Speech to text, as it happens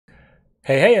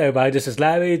Hey everybody, this is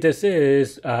Larry. This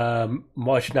is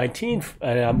March 19th,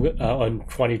 and I'm on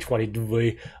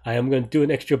 2023. I am going to do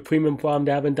an extra premium problem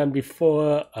that I haven't done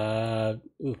before.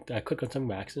 Did I click on something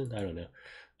by accident? I don't know.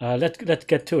 Let's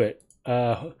get to it.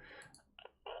 If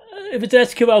it's an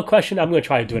SQL question, I'm going to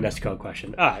try to do an SQL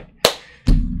question. All right.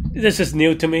 This is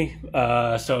new to me,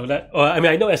 I mean,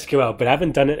 I know SQL, but I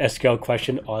haven't done an SQL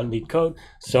question on Leetcode,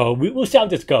 so we'll see how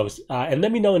this goes. And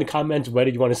let me know in the comments whether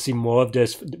you want to see more of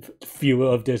this, fewer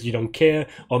of this, you don't care,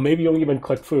 or maybe you don't even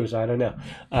click through. So I don't know.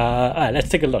 All right, let's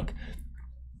take a look.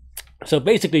 So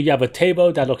basically, you have a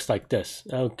table that looks like this.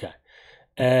 Okay,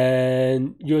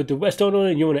 and you're the restaurant owner,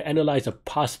 and you want to analyze a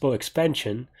possible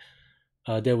expansion.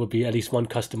 There will be at least one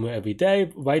customer every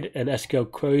day. Write an SQL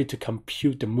query to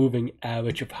compute the moving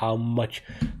average of how much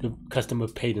the customer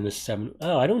paid in the 7.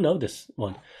 Oh, I don't know this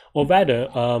one. Or rather,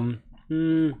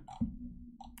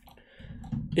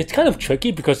 it's kind of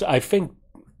tricky because I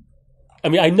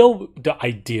mean, I know the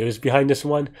ideas behind this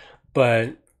one,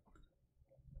 but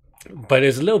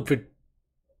it's a little bit.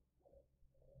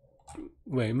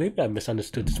 Wait, maybe I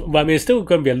misunderstood this one. But I mean, it's still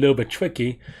going to be a little bit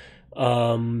tricky.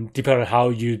 Depending on how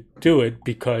you do it,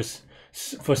 because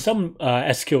for some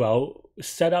SQL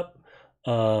setup,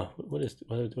 what is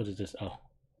this? Oh,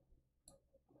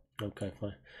 okay,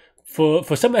 fine.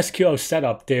 For some SQL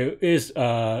setup, there is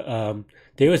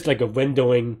like a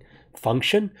windowing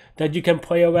function that you can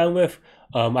play around with.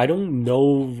 I don't know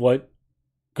what,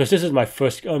 because this is my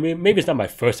first, I mean, maybe it's not my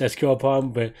first SQL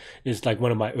problem, but it's like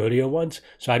one of my earlier ones.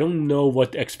 So I don't know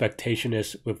what the expectation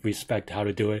is with respect to how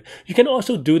to do it. You can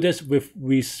also do this with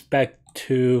respect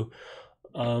to,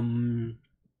 you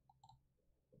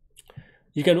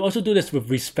can also do this with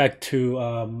respect to,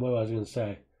 what was I going to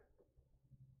say?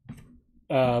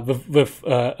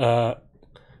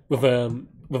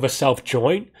 With a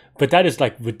self-join, but that is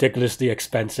like ridiculously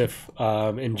expensive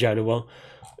in general.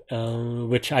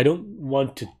 Which I don't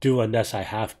want to do unless I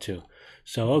have to.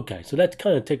 So okay, so let's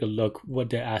kind of take a look what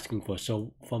they're asking for.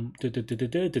 So from so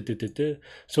the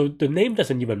name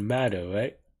doesn't even matter,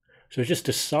 right? So it's just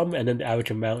the sum, and then the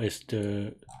average amount is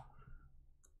the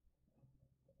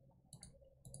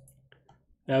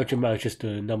average amount is just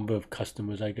the number of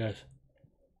customers, I guess.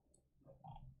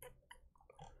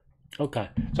 Okay,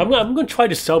 so I'm gonna try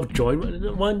the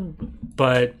self-join one,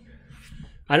 but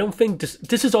I don't think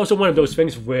this is also one of those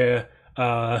things where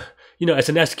as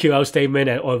an SQL statement,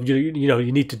 or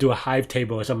you need to do a Hive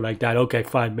table or something like that. Okay,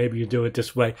 fine, maybe you do it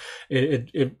this way.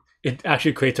 It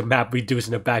actually creates a map reduce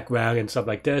in the background and stuff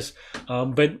like this.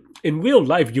 But in real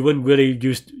life, you wouldn't really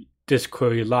use this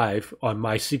query live on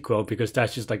MySQL because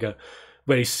that's just like a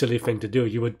very silly thing to do.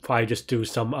 You would probably just do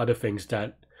some other things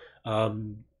that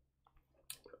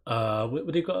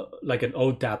what do you call, like an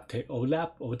OLAP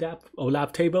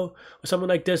table or something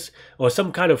like this, or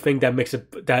some kind of thing that makes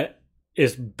it that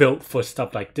is built for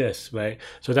stuff like this, right?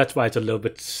 So that's why it's a little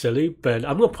bit silly, but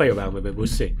I'm gonna play around with it. We'll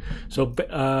see. So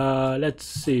let's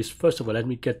see. First of all, let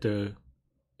me get the.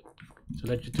 So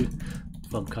let you do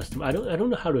from custom. I don't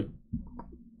know how to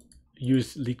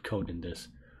use Leetcode in this.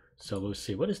 So we'll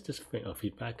see. What is this thing? Oh,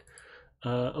 feedback.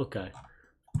 Okay.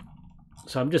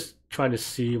 So I'm just trying to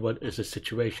see what is the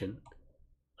situation.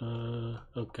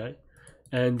 Okay.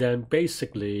 And then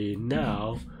basically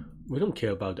now, we don't care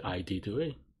about the ID, do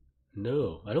we?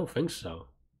 No, I don't think so.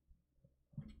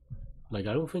 Like,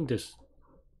 I don't think this...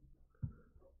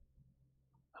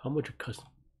 How much a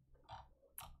customer...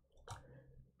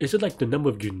 Is it like the number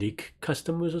of unique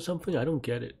customers or something? I don't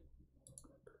get it.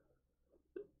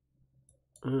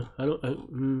 I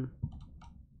don't...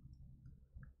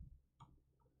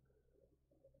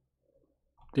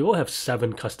 They all have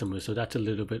 7 customers, so that's a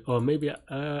little bit, or maybe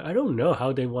I don't know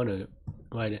how they want to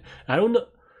write it. I don't know.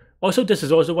 Also, this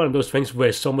is also one of those things where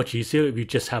it's so much easier if you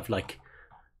just have like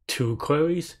 2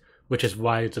 queries, which is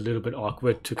why it's a little bit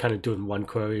awkward to kind of do in one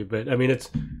query. But I mean,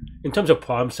 it's in terms of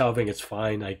problem solving, it's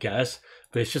fine, I guess.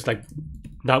 But it's just like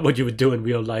not what you would do in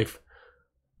real life.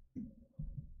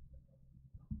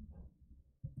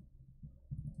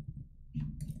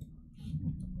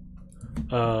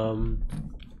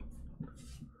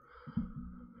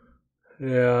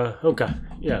 Yeah, okay,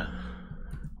 yeah.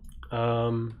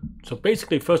 So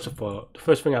basically, first of all, the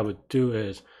first thing I would do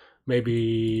is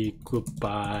maybe group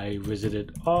by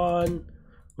visited on,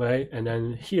 right? And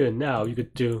then here now you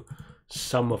could do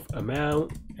sum of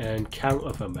amount and count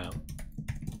of amount,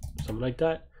 something like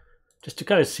that, just to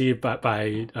kind of see it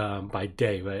by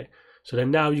day, right? So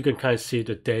then now you can kind of see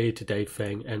the day-to-day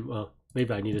thing, and well,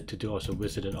 maybe I needed to do also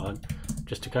visited on,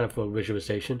 just to kind of for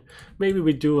visualization. Maybe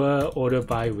we do a order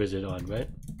by visit on, right?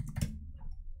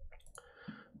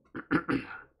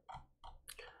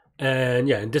 And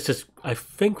yeah, and this is, I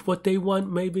think, what they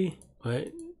want, maybe,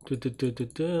 right?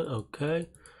 Okay.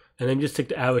 And then just take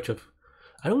the average of,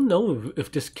 I don't know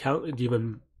if this count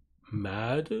even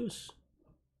matters,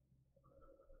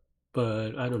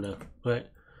 but I don't know, right?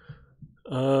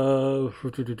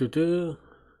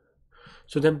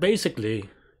 So then basically,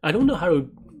 I don't know how to,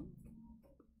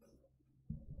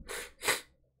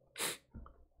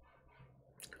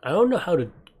 I don't know how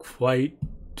to quite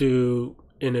do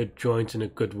inner joints in a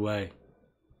good way.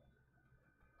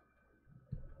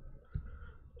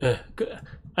 I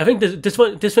think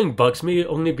this thing bugs me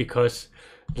only because,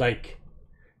 like,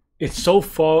 it's so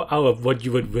far out of what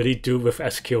you would really do with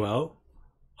SQL.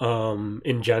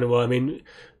 In general, I mean,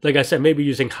 like I said, maybe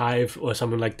using Hive or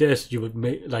something like this, you would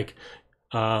make like,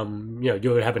 you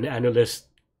would have an analyst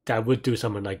that would do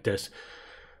something like this.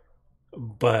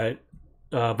 But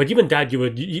even that, you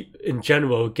would in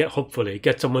general hopefully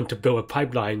get someone to build a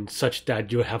pipeline such that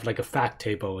you have like a fact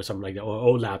table or something like that,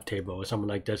 or OLAP table or something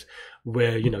like this,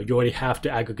 where you already have the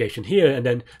aggregation here, and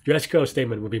then your SQL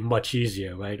statement would be much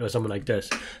easier, right, or something like this.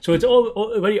 So it's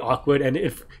all very awkward, and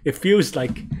it feels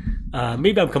like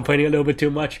maybe I'm complaining a little bit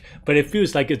too much, but it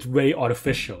feels like it's very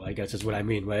artificial, I guess is what I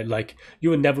mean, right? Like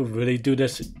you would never really do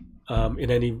this in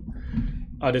any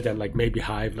other than like maybe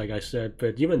Hive, like I said,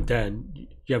 but even then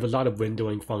you have a lot of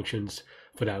windowing functions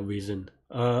for that reason.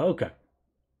 Okay.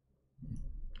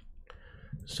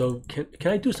 So can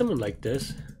I do something like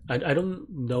this? I don't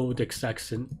know the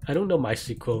exact I don't know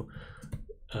MySQL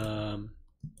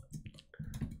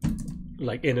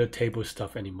like inner table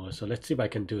stuff anymore. So let's see if I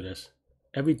can do this.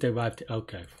 Every derived,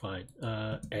 okay, fine.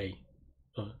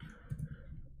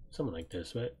 Something like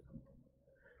this, right?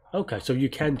 Okay, so you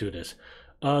can do this.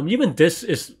 Even this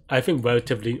is, I think,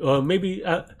 relatively, or maybe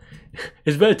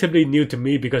it's relatively new to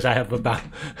me because I have about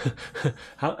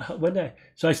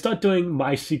so I started doing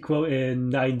MySQL in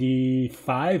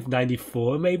 95,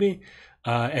 94 maybe,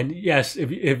 and yes,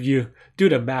 if you do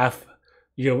the math,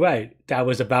 you're right. That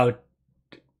was about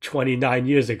 29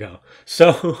 years ago.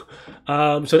 So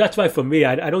so that's why for me,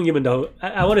 I don't even know.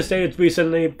 I want to say it's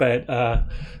recently, but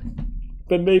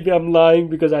maybe I'm lying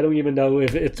because I don't even know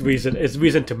if it's recent. It's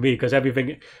recent to me because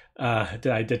everything that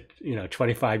I did,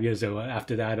 25 years ago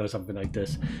after that or something like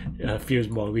this, feels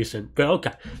more recent. But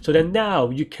okay, so then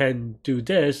now you can do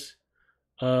this,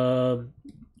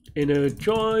 inner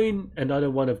join,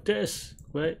 another one of this,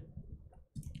 right?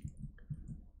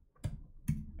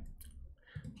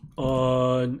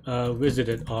 On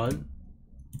visited on.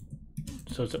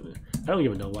 So I don't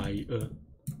even know why. I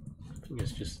think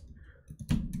it's just.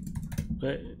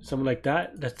 Something like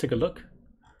that. Let's take a look.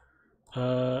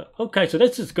 Okay, so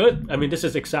this is good. I mean, this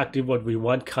is exactly what we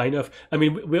want, kind of. I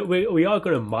mean, we are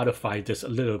going to modify this a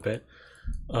little bit.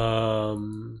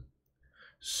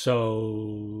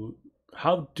 So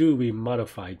how do we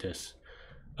modify this?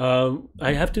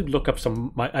 I have to look up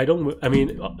some. I don't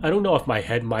know off my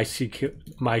head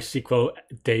MySQL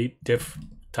date diff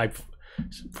type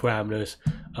parameters,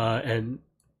 and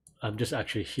I'm just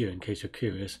actually here in case you're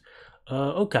curious.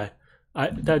 Okay.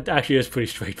 That actually is pretty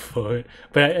straightforward,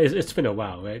 but it's been a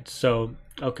while, right? So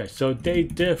okay, so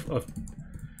date diff of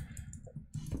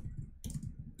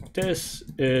this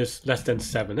is less than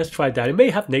 7. Let's try that. It may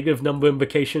have negative number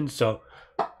implications, so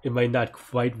it might not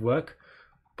quite work,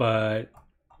 but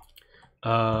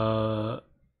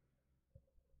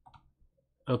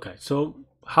okay. So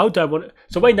how do I want to?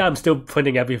 So right now I'm still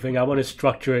printing everything. I want to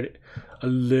structure it a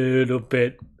little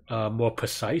bit more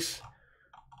precise.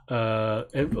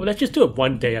 And let's just do it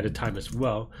one day at a time as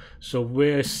well. So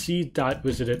where c dot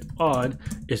visited on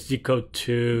is equal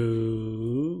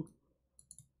to,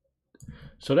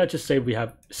 so let's just say we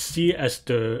have c as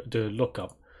the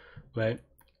lookup, right?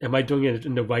 Am I doing it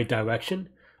in the right direction?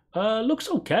 Looks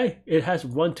okay. It has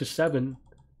 1 to 7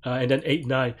 and then 8,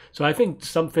 9. So I think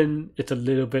it's a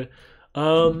little bit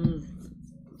because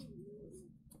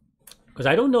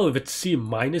I don't know if it's c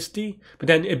minus d, but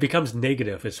then it becomes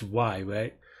negative. It's y,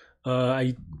 right?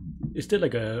 Is there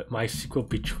like a MySQL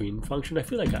between function? I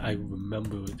feel like I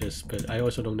remember this, but I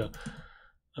also don't know.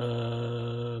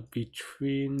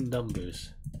 Between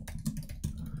numbers,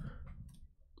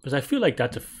 because I feel like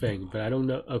that's a thing, but I don't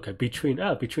know. Okay, between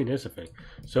is a thing.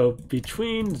 So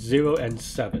between 0 and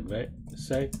 7, right?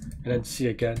 Say, and then C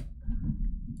again.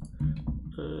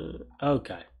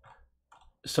 Okay.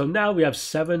 So now we have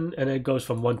 7, and it goes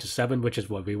from 1 to 7, which is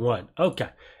what we want.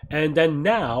 Okay, and then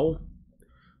now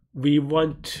we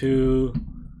want to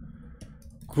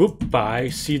group by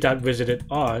c dot visited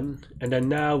on, and then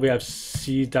now we have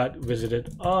c dot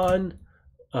visited on,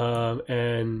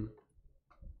 and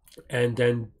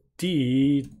then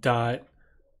d dot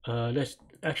let's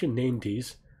actually name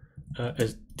these.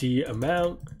 as the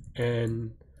amount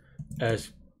and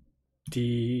as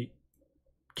the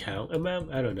count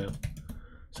amount. I don't know,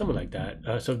 something like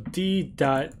that. So d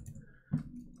dot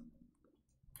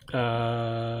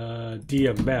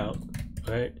the amount,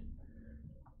 right?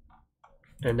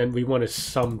 And then we want to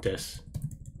sum this.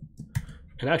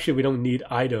 And actually, we don't need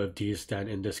either of these then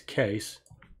in this case.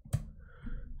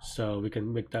 So we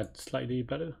can make that slightly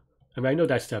better. I mean, I know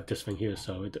that's this thing here,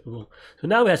 so it will. So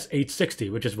now it has 860,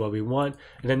 which is what we want.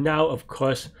 And then now, of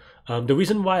course, the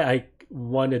reason why I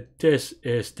wanted this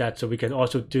is that so we can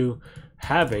also do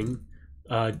having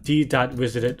d dot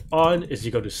visited on is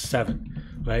equal to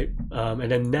 7, right?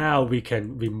 And then now we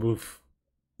can remove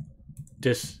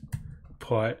this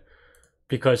part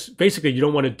because basically you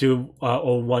don't want to do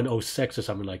 01, 06 or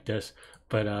something like this.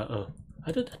 But I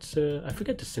thought that's I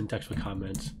forget the syntax for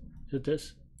comments. Is it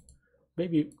this?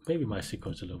 Maybe my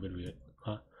SQL is a little bit weird.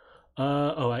 Huh?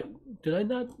 Did I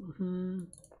not?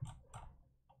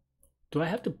 Do I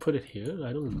have to put it here?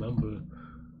 I don't remember.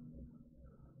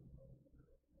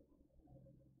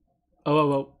 Oh,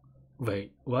 well,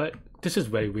 wait, what? This is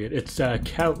very weird. It's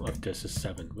count of this is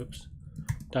 7. Whoops.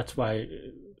 That's why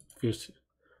it feels.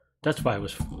 That's why I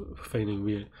was feeling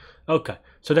weird. Okay,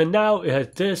 so then now it has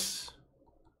this.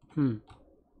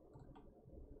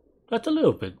 That's a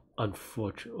little bit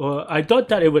unfortunate. Or I thought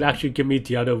that it would actually give me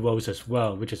the other rows as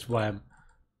well, which is why I'm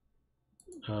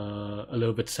a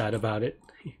little bit sad about it.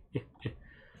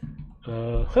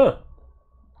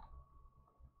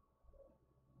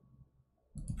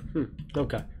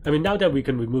 Okay. I mean, now that we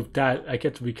can remove that, I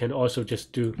guess we can also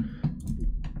just do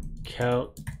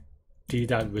count d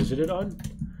dot visited on,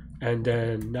 and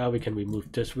then now we can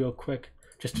remove this real quick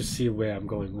just to see where I'm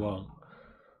going wrong.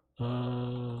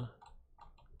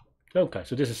 Okay,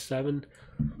 so this is 7.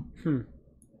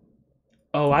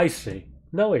 Oh, I see.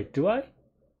 No, wait, do I?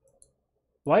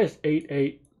 Why is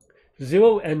 8,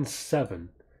 0 and 7?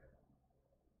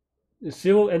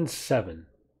 0 and 7.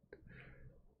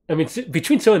 I mean,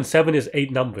 between 0 and 7 is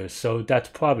 8 numbers, so that's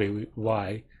probably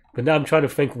why. But now I'm trying to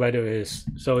think whether it is.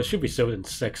 So it should be 0 and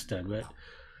 6 then, right?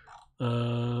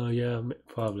 Yeah,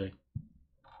 probably.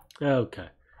 Okay.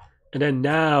 And then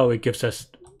now it gives us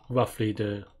roughly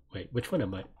the. Wait, which one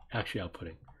am I actually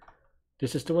outputting?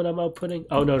 This is the one I'm outputting?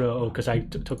 Oh, no, oh, because I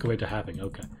took away the having.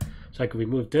 Okay. So I can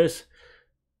remove this.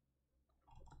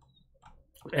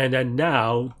 And then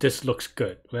now this looks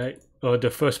good, right? Or the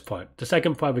first part. The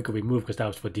second part we could remove because that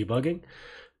was for debugging.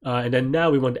 And then now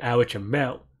we want the average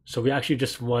amount. So we actually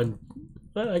just want,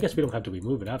 well, I guess we don't have to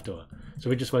remove it after all. So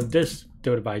we just want this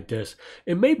divided by this.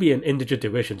 It may be an integer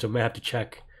division, so we may have to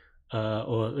check.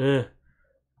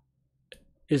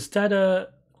 Is that a,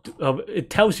 it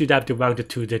tells you that to round to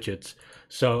 2 digits.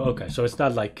 So, okay, so it's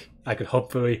not like I could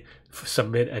hopefully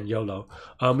submit and YOLO.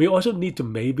 We also need to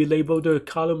maybe label the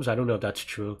columns. I don't know if that's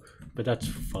true, but that's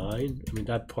fine. I mean,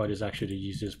 that part is actually the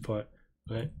easiest part,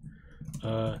 right?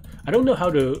 I don't know how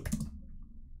to.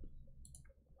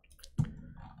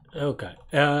 Okay,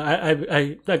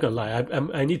 I'm not gonna lie.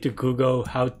 I need to Google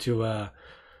how to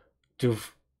do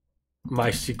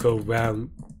MySQL round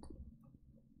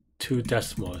 2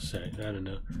 decimals. Say, I don't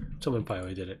know. Someone probably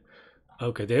already did it.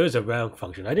 Okay, there is a round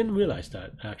function. I didn't realize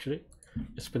that actually.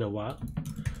 It's been a while.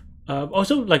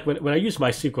 Also, like when I use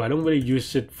MySQL, I don't really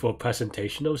use it for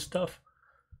presentational stuff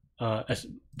as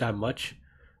that much.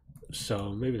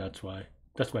 So maybe that's why.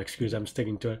 That's my excuse. I'm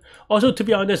sticking to it. Also, to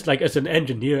be honest, like as an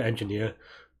engineer,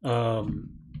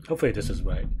 hopefully this is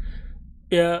right.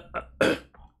 Yeah.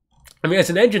 I mean, as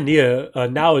an engineer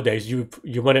nowadays, you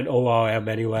run an ORM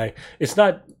anyway. It's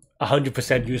not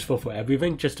 100% useful for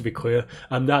everything. Just to be clear,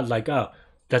 I'm not like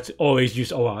that's always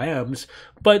use ORMs,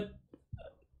 but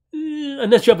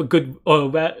unless you have a good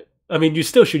I mean, you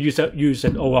still should use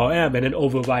an ORM and then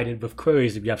override it with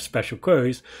queries if you have special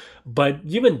queries. But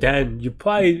even then, you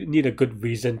probably need a good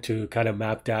reason to kind of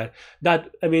map that.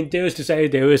 I mean, there is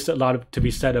a lot to be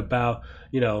said about,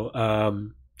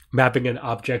 mapping an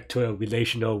object to a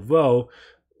relational row,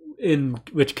 in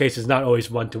which case it's not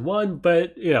always one-to-one,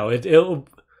 but,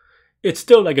 it's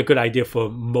still like a good idea for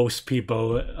most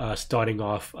people starting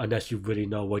off, unless you really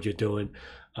know what you're doing,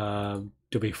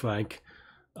 to be frank.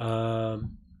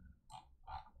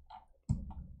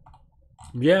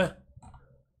 Yeah.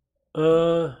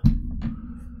 I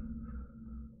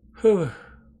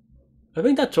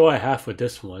think that's all I have for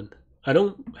this one. I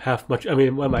don't have much. I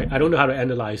mean, I don't know how to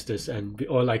analyze this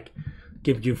or like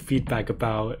give you feedback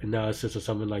about analysis or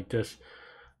something like this.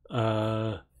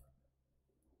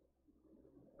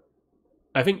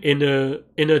 I think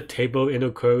inner table, inner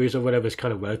queries or whatever is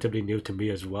kind of relatively new to me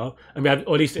as well. I mean, at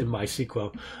least in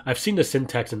MySQL, I've seen the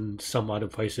syntax in some other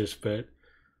places, but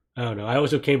I don't know. I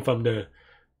also came from the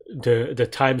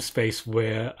time space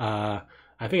where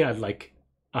I think I had like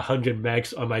 100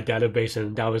 megs on my database,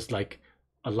 and that was like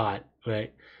a lot,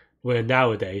 right? Where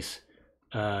nowadays,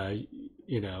 uh,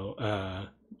 you know,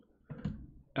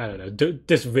 I don't know.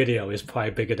 This video is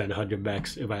probably bigger than 100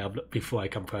 megs if I upload before I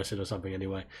compress it or something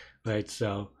anyway, right?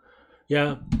 So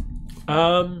yeah,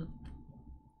 um,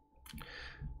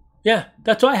 yeah,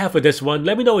 that's all I have for this one.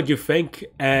 Let me know what you think,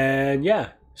 and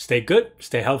yeah, stay good,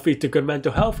 stay healthy to good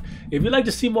mental health. If you'd like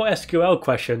to see more SQL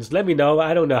questions, let me know.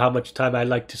 I don't know how much time I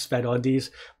like to spend on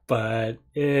these, but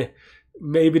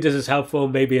maybe this is helpful,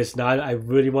 maybe it's not. I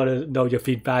really want to know your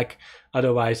feedback.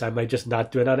 Otherwise, I might just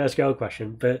not do another SQL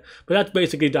question. But that's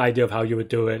basically the idea of how you would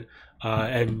do it,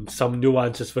 and some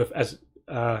nuances with as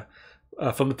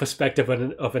from the perspective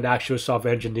of an actual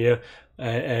software engineer,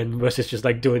 and versus just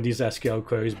like doing these SQL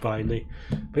queries blindly.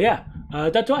 But yeah,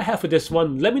 that's all I have for this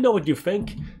one. Let me know what you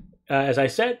think. As I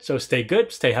said, so stay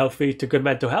good, stay healthy to good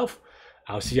mental health.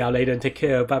 I'll see y'all later and take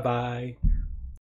care. Bye bye.